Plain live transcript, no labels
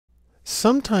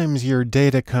Sometimes your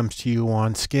data comes to you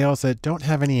on scales that don't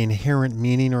have any inherent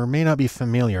meaning or may not be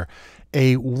familiar.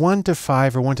 A 1 to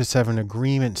 5 or 1 to 7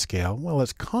 agreement scale, well,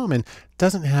 it's common,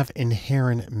 doesn't have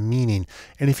inherent meaning.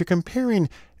 And if you're comparing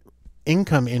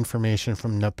income information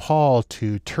from Nepal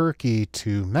to Turkey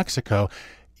to Mexico,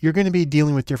 you're going to be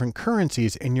dealing with different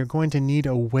currencies and you're going to need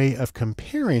a way of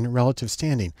comparing relative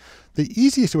standing. The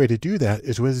easiest way to do that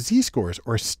is with z-scores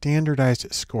or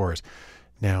standardized scores.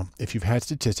 Now, if you've had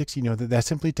statistics, you know that that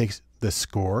simply takes the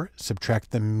score,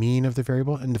 subtract the mean of the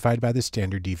variable, and divide by the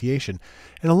standard deviation.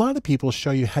 And a lot of people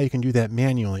show you how you can do that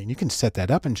manually, and you can set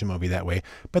that up in Jamovi that way,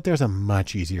 but there's a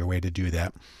much easier way to do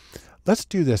that. Let's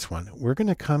do this one. We're going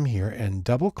to come here and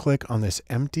double click on this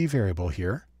empty variable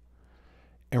here,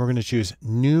 and we're going to choose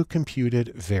New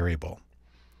Computed Variable.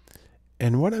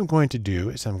 And what I'm going to do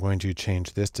is I'm going to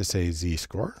change this to say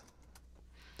z-score,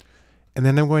 and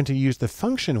then I'm going to use the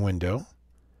function window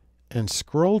and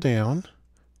scroll down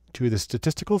to the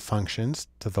statistical functions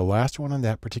to the last one on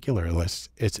that particular list.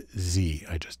 It's z.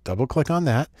 I just double click on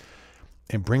that.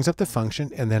 It brings up the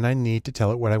function, and then I need to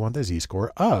tell it what I want the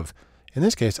z-score of. In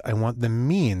this case, I want the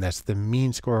mean. That's the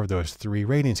mean score of those 3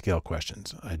 rating scale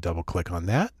questions. I double click on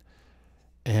that,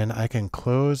 and I can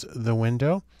close the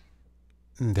window.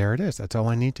 And there it is. That's all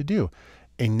I need to do.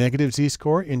 A negative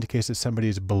z-score indicates that somebody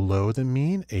is below the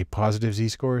mean. A positive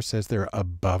z-score says they're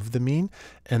above the mean.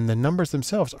 And the numbers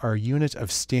themselves are units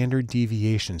of standard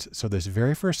deviations. So this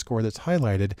very first score that's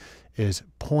highlighted is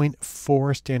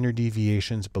 0.4 standard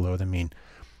deviations below the mean.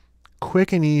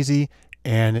 Quick and easy,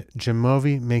 and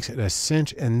Jamovi makes it a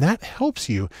cinch, and that helps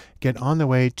you get on the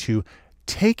way to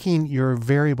taking your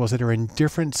variables that are in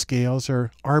different scales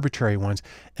or arbitrary ones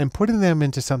and putting them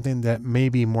into something that may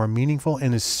be more meaningful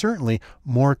and is certainly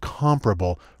more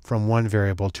comparable from one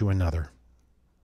variable to another.